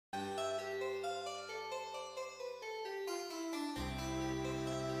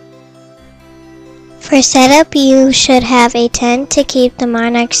For setup, you should have a tent to keep the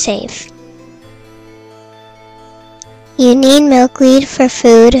monarch safe. You need milkweed for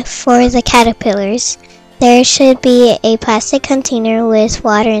food for the caterpillars. There should be a plastic container with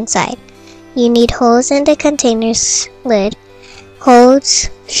water inside. You need holes in the container's lid. Holes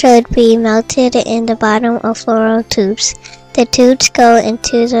should be melted in the bottom of floral tubes. The tubes go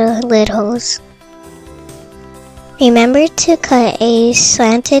into the lid holes. Remember to cut a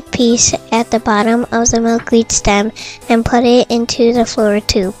slanted piece at the bottom of the milkweed stem and put it into the floral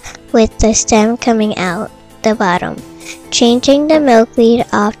tube with the stem coming out the bottom. Changing the milkweed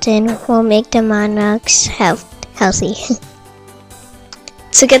often will make the monarchs healthy.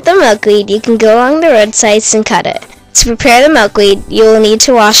 To get the milkweed, you can go along the roadsides and cut it. To prepare the milkweed, you will need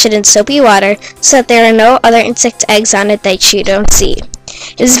to wash it in soapy water so that there are no other insect eggs on it that you don't see.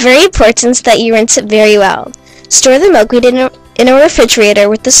 It is very important that you rinse it very well. Store the milkweed in a refrigerator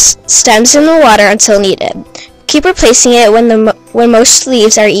with the stems in the water until needed. Keep replacing it when most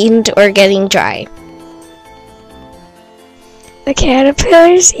leaves are eaten or getting dry. The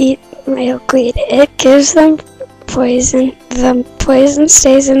caterpillars eat milkweed. It gives them poison. The poison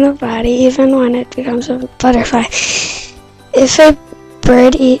stays in the body even when it becomes a butterfly. If a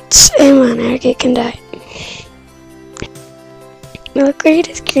bird eats a monarch, it can die. Milkweed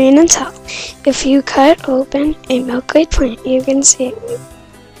is green and tall. If you cut open a milkweed plant, you can see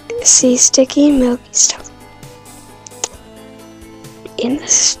sticky milky stuff. In the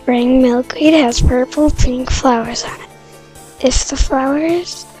spring, milkweed has purple-pink flowers on it. If the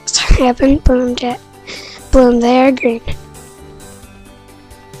flowers haven't bloomed yet, they are green.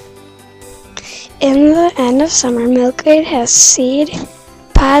 In the end of summer, milkweed has seed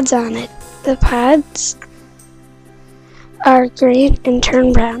pods on it. The pods are green and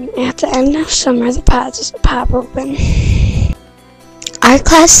turn brown. At the end of summer, the pods pop open. Our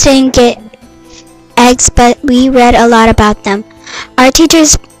class didn't get eggs, but we read a lot about them. Our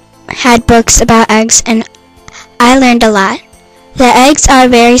teachers had books about eggs, and I learned a lot. The eggs are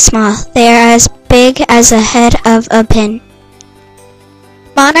very small. They are as big as the head of a pin.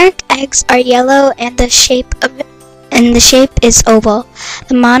 Monarch eggs are yellow and the shape is oval.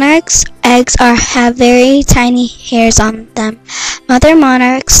 The monarch's eggs have very tiny hairs on them. Mother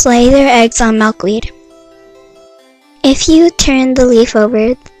monarchs lay their eggs on milkweed. If you turn the leaf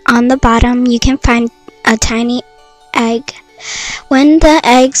over, on the bottom you can find a tiny egg. When the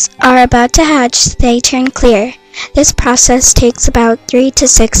eggs are about to hatch, they turn clear. This process takes about 3 to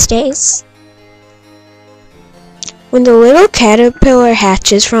 6 days. When the little caterpillar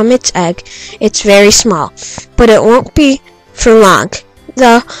hatches from its egg, it's very small, but it won't be for long.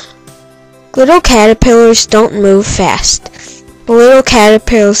 The little caterpillars don't move fast. The little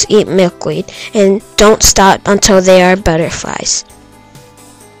caterpillars eat milkweed and don't stop until they are butterflies.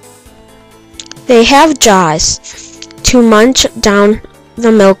 They have jaws to munch down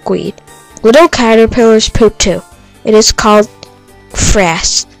the milkweed. Little caterpillars poop too. It is called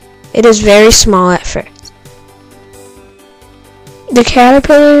frass. It is very small at first. The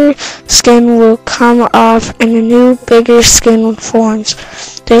caterpillar skin will come off and a new, bigger skin forms.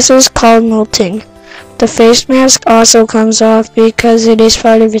 This is called molting. The face mask also comes off because it is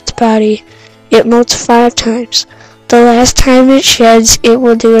part of its body. It molts 5 times. The last time it sheds, it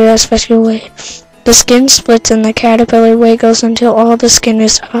will do it a special way. The skin splits and the caterpillar wiggles until all the skin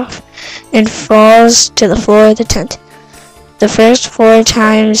is off and falls to the floor of the tent. The first 4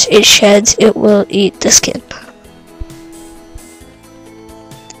 times it sheds, it will eat the skin.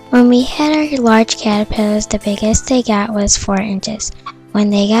 When we had our large caterpillars, the biggest they got was 4 inches. When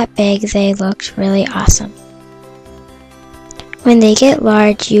they got big, they looked really awesome. When they get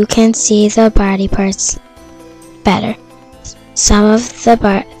large, you can see the body parts better. Some of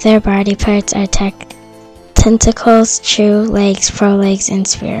their body parts are tentacles, true legs, prolegs, and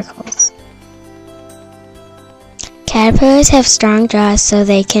spiracles. Caterpillars have strong jaws so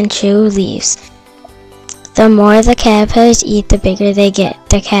they can chew leaves. The more the caterpillars eat, the bigger they get.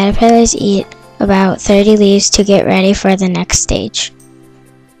 The caterpillars eat about 30 leaves to get ready for the next stage.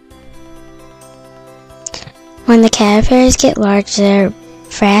 When the caterpillars get large, their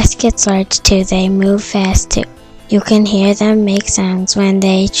frass gets large too. They move fast too. You can hear them make sounds when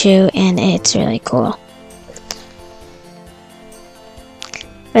they chew, and it's really cool.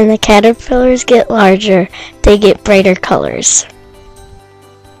 When the caterpillars get larger, they get brighter colors.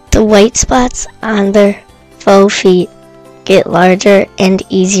 The white spots on their faux feet get larger and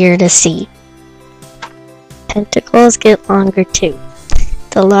easier to see. Tentacles get longer too.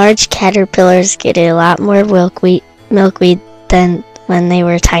 The large caterpillars get a lot more milkweed than when they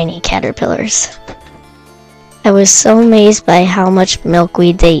were tiny caterpillars. I was so amazed by how much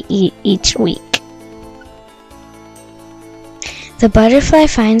milkweed they eat each week. The butterfly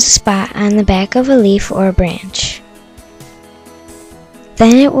finds a spot on the back of a leaf or branch.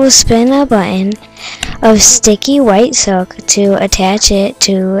 Then it will spin a button of sticky white silk to attach it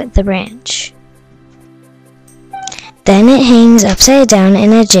to the branch. Then it hangs upside down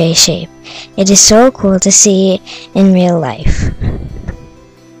in a J shape. It is so cool to see in real life.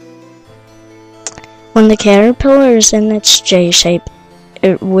 When the caterpillar is in its J shape,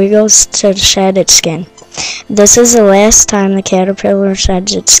 it wiggles to shed its skin. This is the last time the caterpillar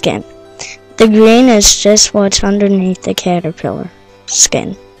sheds its skin. The green is just what's underneath the caterpillar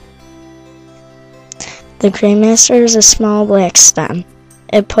skin. The cremaster is a small black stem.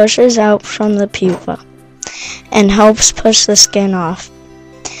 It pushes out from the pupa and helps push the skin off.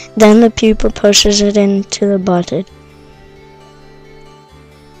 Then the pupa pushes it into the bud.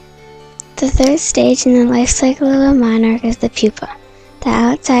 The third stage in the life cycle of a monarch is the pupa. The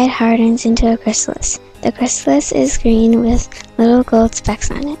outside hardens into a chrysalis. The chrysalis is green with little gold specks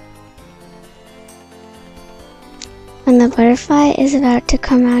on it. When the butterfly is about to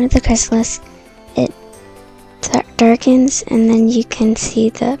come out of the chrysalis, it darkens and then you can see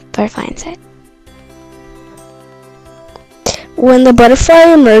the butterfly inside. When the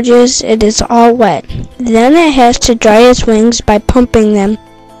butterfly emerges, it is all wet. Then it has to dry its wings by pumping them.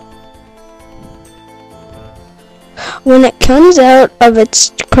 When it comes out of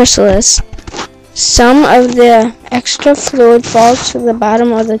its chrysalis, some of the extra fluid falls to the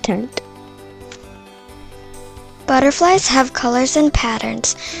bottom of the tent. Butterflies have colors and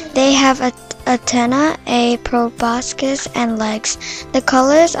patterns. They have antennae, a proboscis, and legs. The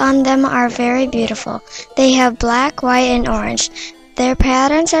colors on them are very beautiful. They have black, white, and orange. Their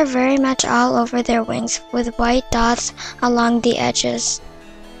patterns are very much all over their wings, with white dots along the edges.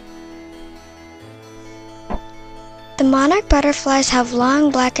 The monarch butterflies have long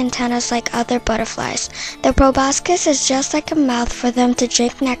black antennas like other butterflies. The proboscis is just like a mouth for them to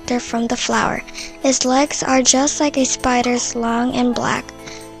drink nectar from the flower. Its legs are just like a spider's, long and black.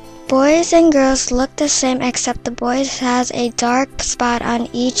 Boys and girls look the same except the boys has a dark spot on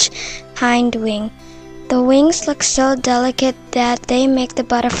each hind wing. The wings look so delicate that they make the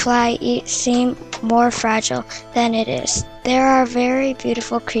butterfly seem more fragile than it is. They are very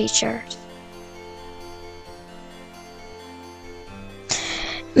beautiful creatures.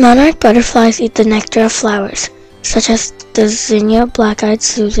 Monarch butterflies eat the nectar of flowers, such as the zinnia, black-eyed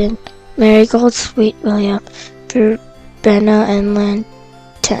Susan, marigold, sweet william, verbena, and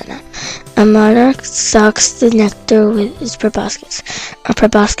lantana. A monarch sucks the nectar with its proboscis. A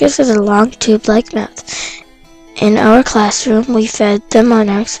proboscis is a long tube-like mouth. In our classroom, we fed the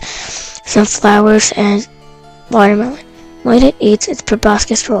monarchs some flowers and watermelon. When it eats, its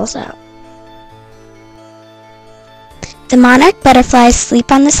proboscis rolls out. The monarch butterflies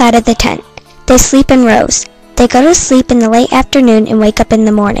sleep on the side of the tent. They sleep in rows. They go to sleep in the late afternoon and wake up in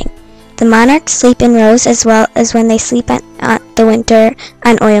the morning. The monarchs sleep in rows as well as when they sleep in the winter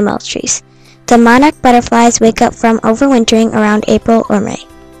on oil mill trees. The monarch butterflies wake up from overwintering around April or May.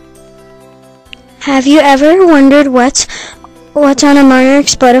 Have you ever wondered what's on a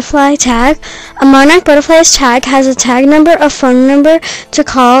monarch's butterfly tag? A monarch butterfly's tag has a tag number, a phone number to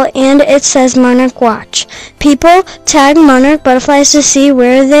call, and it says Monarch Watch. People tag monarch butterflies to see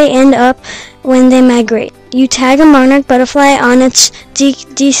where they end up when they migrate. You tag a monarch butterfly on its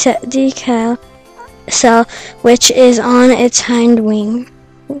decal cell, which is on its hind wing.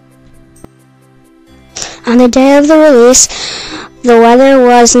 On the day of the release, the weather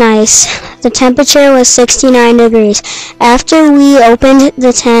was nice. The temperature was 69 degrees. After we opened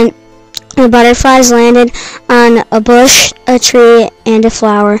the tent, the butterflies landed on a bush, a tree, and a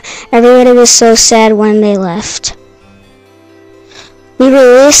flower. Everybody was so sad when they left. We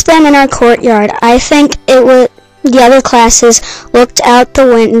released them in our courtyard. I think it was the other classes looked out the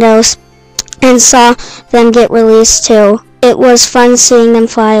windows and saw them get released too. It was fun seeing them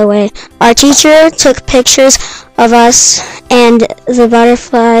fly away. Our teacher took pictures of us and the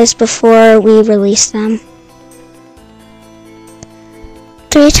butterflies before we released them.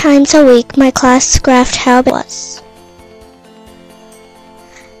 3 times a week, my class graphed how it was.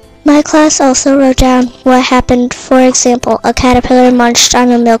 My class also wrote down what happened. For example, a caterpillar munched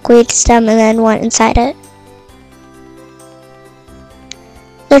on a milkweed stem and then went inside it.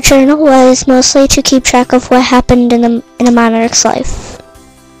 The journal was mostly to keep track of what happened in a monarch's life.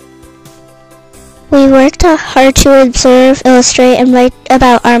 We worked hard to observe, illustrate, and write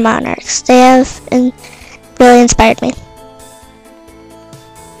about our monarchs. They have really inspired me.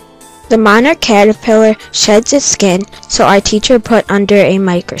 The monarch caterpillar sheds its skin, so our teacher put under a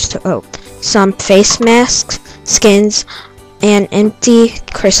microscope some face masks, skins, an empty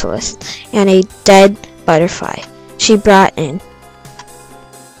chrysalis, and a dead butterfly she brought in.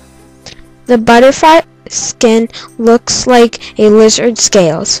 The butterfly skin looks like a lizard's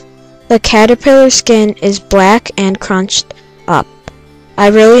scales. The caterpillar skin is black and crunched up. I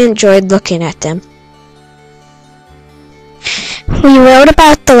really enjoyed looking at them. We wrote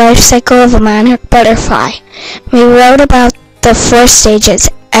about the life cycle of a monarch butterfly. We wrote about the 4 stages: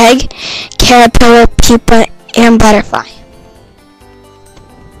 egg, caterpillar, pupa, and butterfly.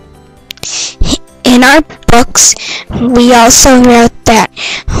 In our books, we also wrote that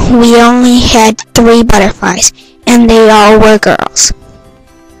we only had 3 butterflies, and they all were girls.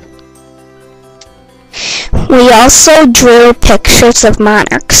 We also drew pictures of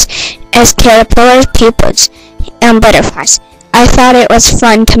monarchs as caterpillars, pupas, and butterflies. I thought it was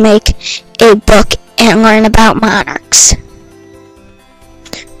fun to make a book and learn about monarchs.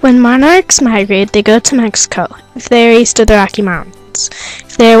 When monarchs migrate, they go to Mexico if they are east of the Rocky Mountains.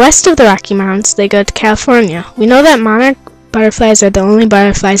 If they are west of the Rocky Mountains, they go to California. We know that monarch butterflies are the only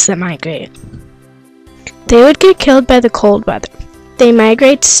butterflies that migrate. They would get killed by the cold weather. They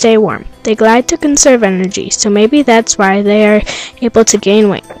migrate to stay warm. They glide to conserve energy, so maybe that's why they are able to gain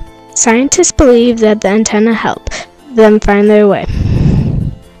weight. Scientists believe that the antennae help them find their way.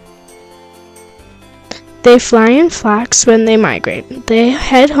 They fly in flocks when they migrate. They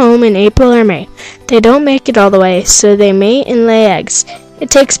head home in April or May. They don't make it all the way, so they mate and lay eggs. It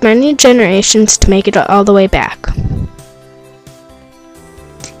takes many generations to make it all the way back.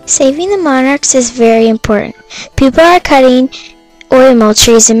 Saving the monarchs is very important. People are cutting oil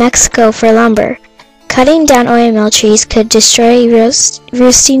trees in Mexico for lumber. Cutting down oil trees could destroy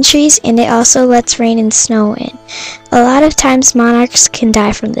roosting trees, and it also lets rain and snow in. A lot of times monarchs can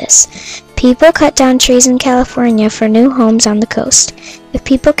die from this. People cut down trees in California for new homes on the coast. If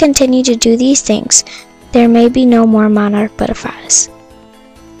people continue to do these things, there may be no more monarch butterflies.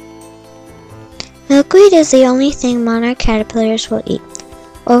 Milkweed is the only thing monarch caterpillars will eat.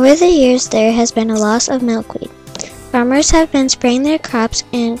 Over the years, there has been a loss of milkweed. Farmers have been spraying their crops,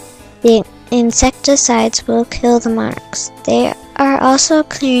 and the insecticides will kill the monarchs. They are also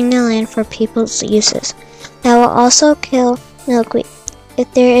clearing the land for people's uses. That will also kill milkweed.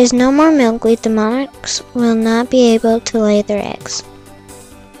 If there is no more milkweed, the monarchs will not be able to lay their eggs.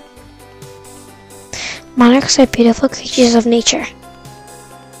 Monarchs are beautiful creatures of nature.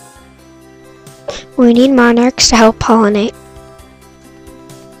 We need monarchs to help pollinate.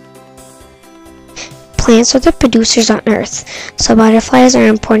 Plants are the producers on Earth, so butterflies are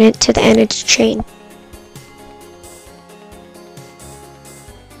important to the energy chain.